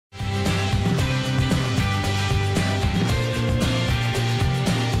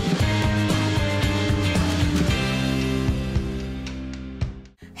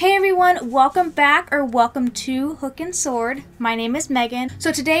everyone, welcome back or welcome to Hook and Sword. My name is Megan.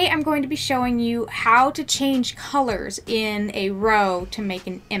 So today I'm going to be showing you how to change colors in a row to make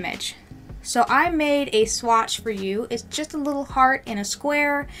an image. So I made a swatch for you. It's just a little heart in a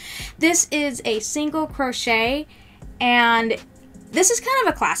square. This is a single crochet and this is kind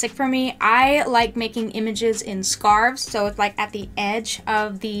of a classic for me. I like making images in scarves, so it's like at the edge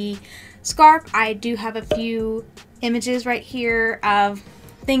of the scarf. I do have a few images right here of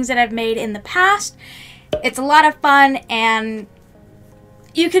things that I've made in the past. It's a lot of fun and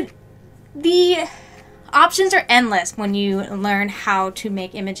the options are endless when you learn how to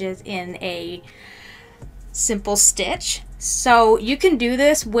make images in a simple stitch. So you can do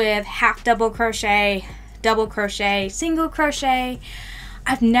this with half double crochet, double crochet, single crochet.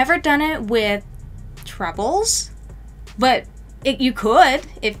 I've never done it with trebles, but you could,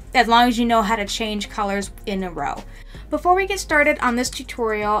 as long as you know how to change colors in a row. Before we get started on this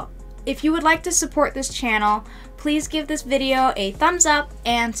tutorial, if you would like to support this channel, please give this video a thumbs up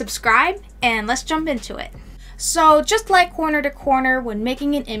and subscribe, and let's jump into it. So just like corner to corner, when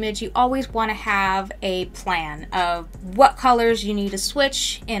making an image, you always want to have a plan of what colors you need to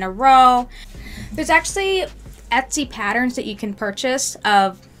switch in a row. There's actually Etsy patterns that you can purchase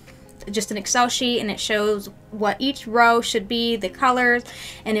of just an Excel sheet, and it shows what each row should be, the colors,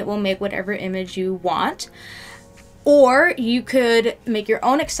 and it will make whatever image you want. Or you could make your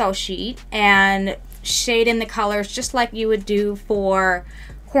own Excel sheet and shade in the colors just like you would do for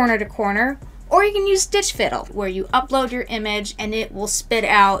corner to corner. Or you can use Stitch Fiddle, where you upload your image and it will spit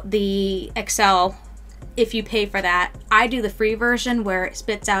out the Excel if you pay for that. I do the free version where it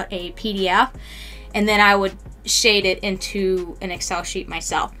spits out a PDF, and then I would shade it into an Excel sheet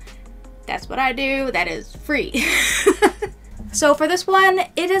myself. That's what I do. That is free. So for this one,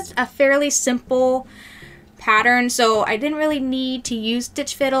 it is a fairly simple pattern, so I didn't really need to use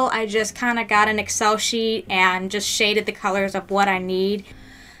Stitch Fiddle. I just kind of got an Excel sheet and just shaded the colors of what I need.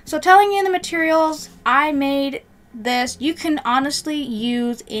 So telling you the materials, I made this. You can honestly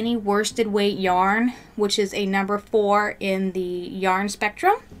use any worsted weight yarn, which is a number 4 in the yarn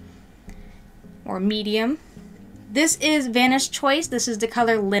spectrum, or medium. This is Vanna's Choice. This is the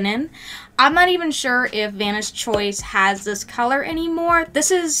color Linen. I'm not even sure if Vanna's Choice has this color anymore.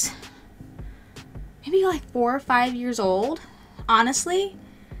 This is maybe like 4 or 5 years old, honestly.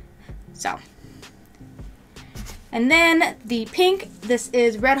 So, and then the pink, this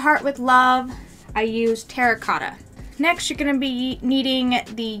is Red Heart with Love. I used terracotta. Next, you're gonna be needing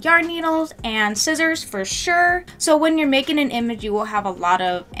the yarn needles and scissors for sure. So when you're making an image, you will have a lot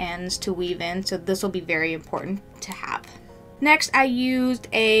of ends to weave in, so this will be very important to have. Next, I used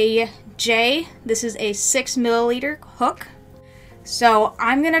a J. This is a 6 milliliter hook. So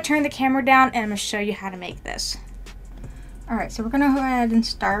I'm gonna turn the camera down and I'm gonna show you how to make this. All right, so we're gonna go ahead and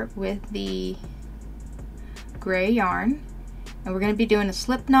start with the gray yarn, and we're gonna be doing a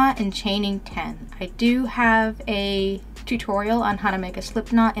slip knot and chaining 10. I do have a tutorial on how to make a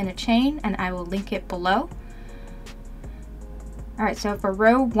slip knot and a chain, and I will link it below. All right, so for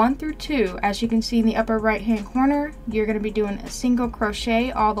row 1 through 2, as you can see in the upper right hand corner, you're gonna be doing a single crochet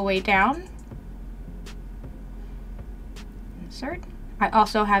all the way down. Insert. I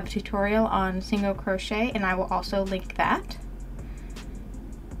also have a tutorial on single crochet, and I will also link that.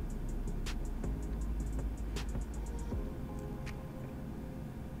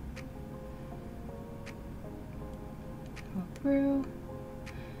 Go through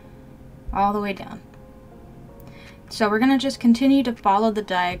all the way down. So we're going to just continue to follow the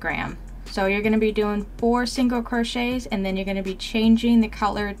diagram. So you're going to be doing 4 single crochets, and then you're going to be changing the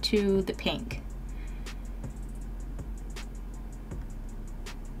color to the pink.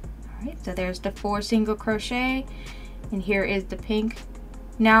 Alright, so there's the 4 single crochet, and here is the pink.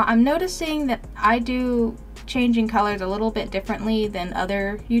 Now I'm noticing that I do changing colors a little bit differently than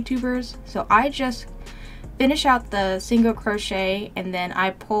other YouTubers. So I just finish out the single crochet and then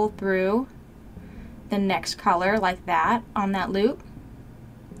I pull through the next color like that on that loop,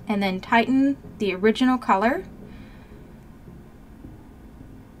 and then tighten the original color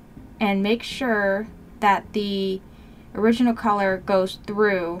and make sure that the original color goes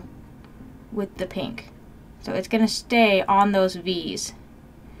through with the pink. So it's going to stay on those V's.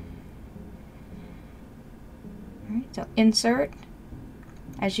 Alright, so insert.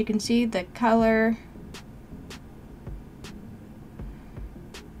 As you can see, the color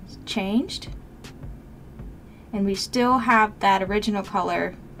is changed, and we still have that original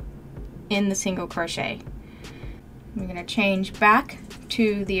color in the single crochet. We're going to change back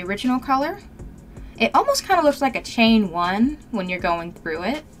to the original color. It almost kind of looks like a chain 1 when you're going through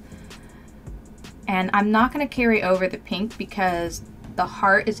it. And I'm not going to carry over the pink because the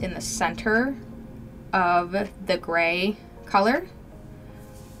heart is in the center of the gray color,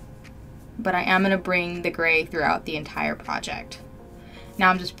 but I am going to bring the gray throughout the entire project. Now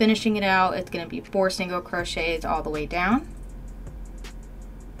I'm just finishing it out. It's going to be 4 single crochets all the way down.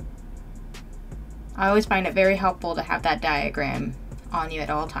 I always find it very helpful to have that diagram on you at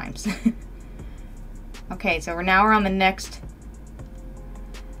all times. Okay, so we're on the next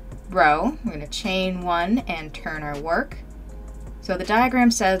row. We're going to chain 1 and turn our work. So the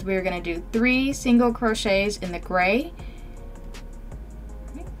diagram says we're going to do 3 single crochets in the gray.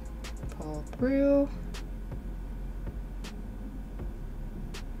 Pull through.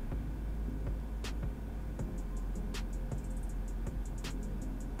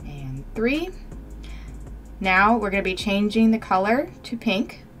 And 3. Now we're going to be changing the color to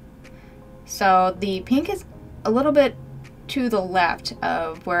pink. So the pink is a little bit to the left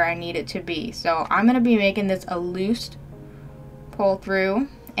of where I need it to be. So I'm going to be making this a loose pull through,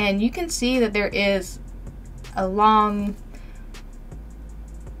 and you can see that there is a long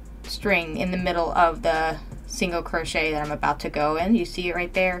string in the middle of the single crochet that I'm about to go in. You see it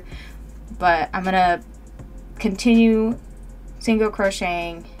right there, but I'm going to continue single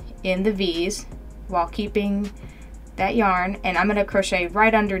crocheting in the V's while keeping that yarn, and I'm going to crochet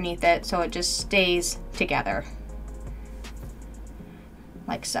right underneath it so it just stays together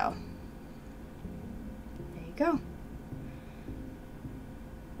like so. There you go.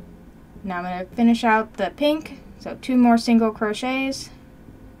 Now I'm going to finish out the pink, so 2 more single crochets.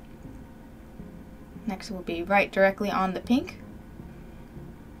 Next will be right directly on the pink.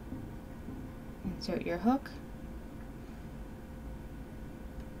 Insert your hook.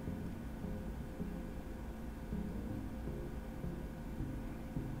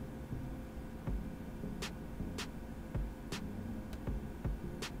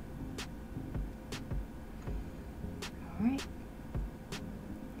 Alright.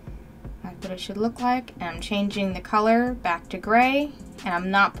 That's what it should look like. And I'm changing the color back to gray, and I'm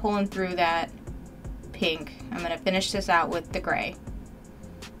not pulling through that pink. I'm going to finish this out with the gray.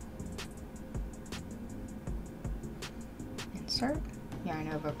 Insert,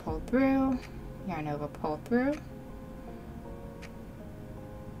 yarn over, pull through, yarn over, pull through.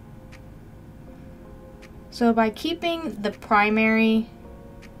 So by keeping the primary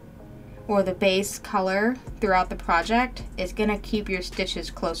or the base color throughout the project, it's going to keep your stitches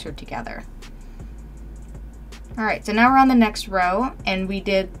closer together. Alright, so now we're on the next row, and we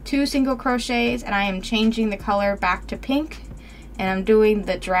did 2 single crochets, and I am changing the color back to pink, and I'm doing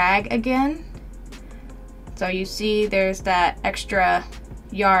the drag again. So you see there's that extra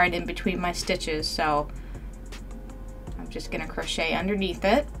yarn in between my stitches, so I'm just going to crochet underneath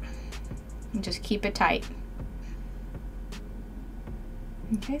it and just keep it tight.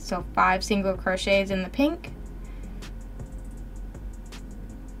 Okay, so 5 single crochets in the pink.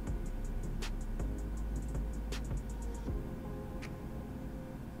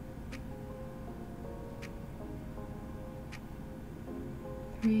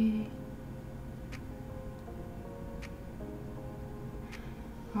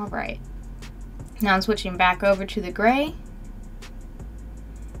 Alright, now I'm switching back over to the gray.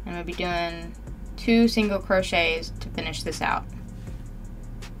 I'm going to be doing 2 single crochets to finish this out.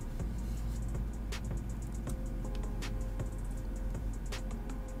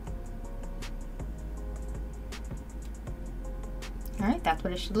 Alright, that's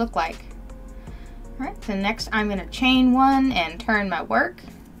what it should look like. Alright, so next I'm going to chain 1 and turn my work.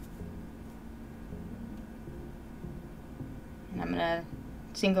 And I'm going to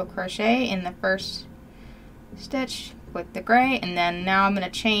single crochet in the first stitch with the gray, and then now I'm going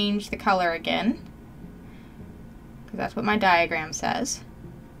to change the color again, because that's what my diagram says.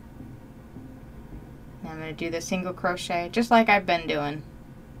 And I'm going to do the single crochet just like I've been doing.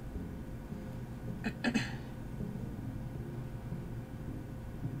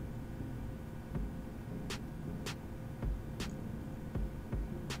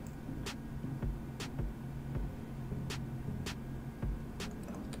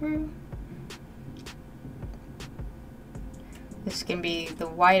 Through. This can be the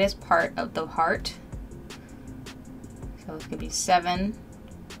widest part of the heart, so it's going to be 7.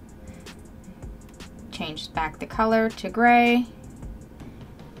 Change back the color to gray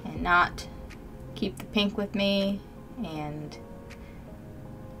and not keep the pink with me, and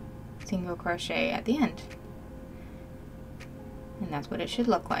single crochet at the end, and that's what it should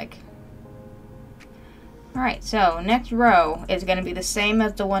look like. Alright, so next row is going to be the same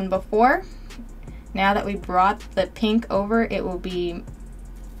as the one before. Now that we brought the pink over, it will be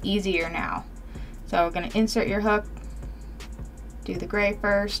easier now. So we're going to insert your hook, do the gray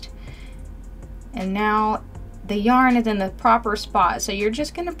first, and now the yarn is in the proper spot. So you're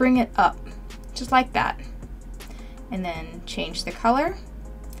just gonna bring it up, just like that. And then change the color.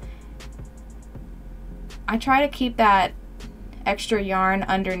 I try to keep that extra yarn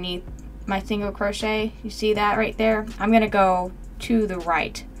underneath my single crochet. You see that right there? I'm gonna go to the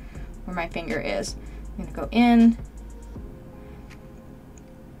right where my finger is. I'm gonna go in.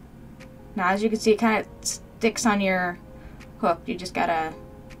 Now as you can see, it kind of sticks on your hook. You just gotta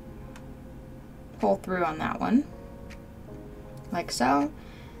pull through on that one, like so.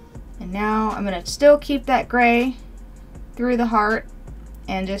 And now I'm gonna still keep that gray through the heart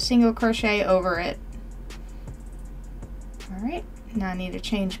and just single crochet over it. Alright, now I need to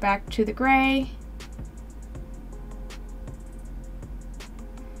change back to the gray.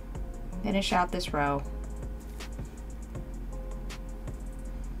 Finish out this row.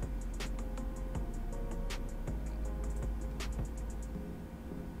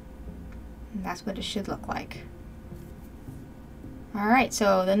 And that's what it should look like. Alright,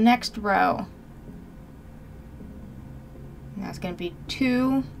 so the next row. That's going to be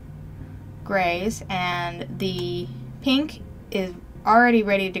 2 grays, and the pink is already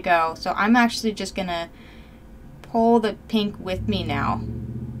ready to go. So I'm actually just going to pull the pink with me now,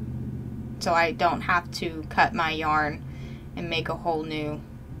 so I don't have to cut my yarn and make a whole new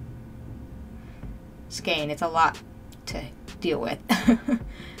skein. It's a lot to deal with.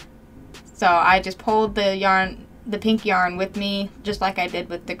 So I just pulled the yarn, the pink yarn with me, just like I did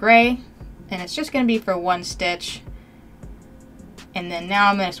with the gray, and it's just going to be for 1 stitch. And then now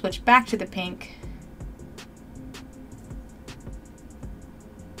I'm going to switch back to the pink.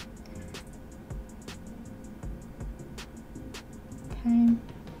 Okay.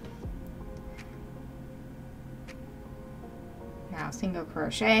 Now single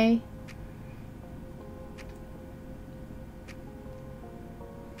crochet.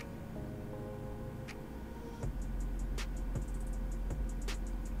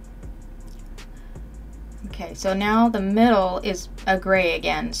 Okay, so now the middle is a gray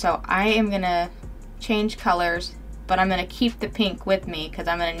again, so I am going to change colors, but I'm going to keep the pink with me because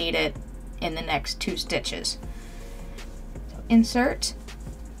I'm going to need it in the next 2 stitches. So insert,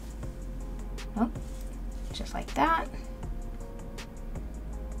 oh, just like that,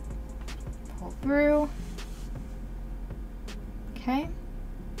 pull through, okay.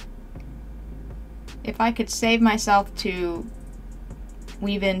 If I could save myself to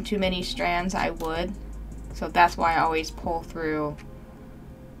weave in too many strands, I would. So that's why I always pull through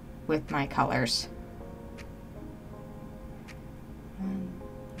with my colors. 1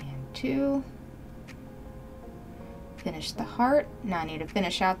 and 2. Finish the heart. Now I need to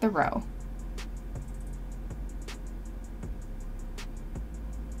finish out the row.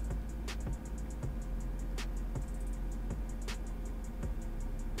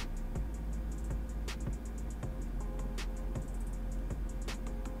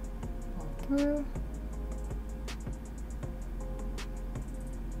 Pull through.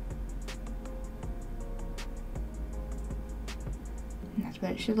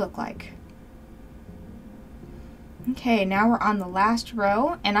 What it should look like. Okay, now we're on the last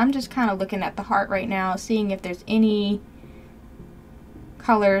row, and I'm just kind of looking at the heart right now, seeing if there's any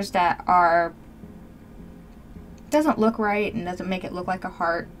colors that are doesn't look right and doesn't make it look like a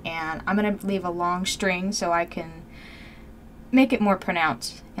heart, and I'm gonna leave a long string so I can make it more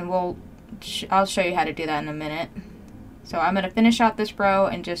pronounced, and I'll show you how to do that in a minute. So I'm gonna finish out this row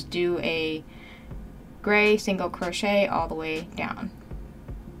and just do a gray single crochet all the way down.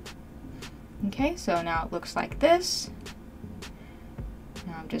 Okay, so now it looks like this.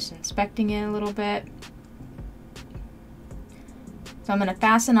 Now I'm just inspecting it a little bit. So I'm going to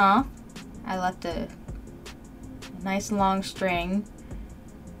fasten off. I left a nice long string.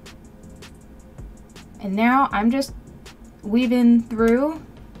 And now I'm just weaving through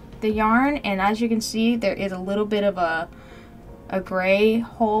the yarn, and as you can see, there is a little bit of a gray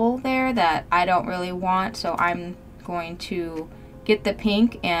hole there that I don't really want, so I'm going to get the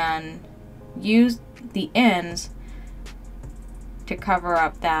pink and use the ends to cover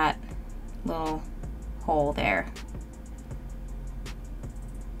up that little hole there,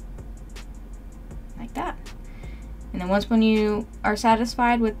 like that. And then when you are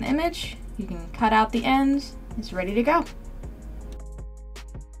satisfied with the image, you can cut out the ends. It's ready to go.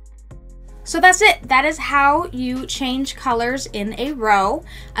 So that's it. That is how you change colors in a row.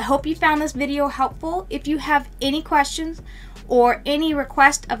 I hope you found this video helpful. If you have any questions or any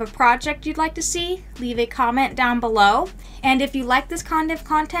request of a project you'd like to see, leave a comment down below. And if you like this kind of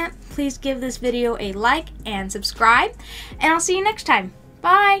content, please give this video a like and subscribe. And I'll see you next time.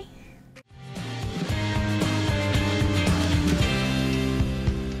 Bye!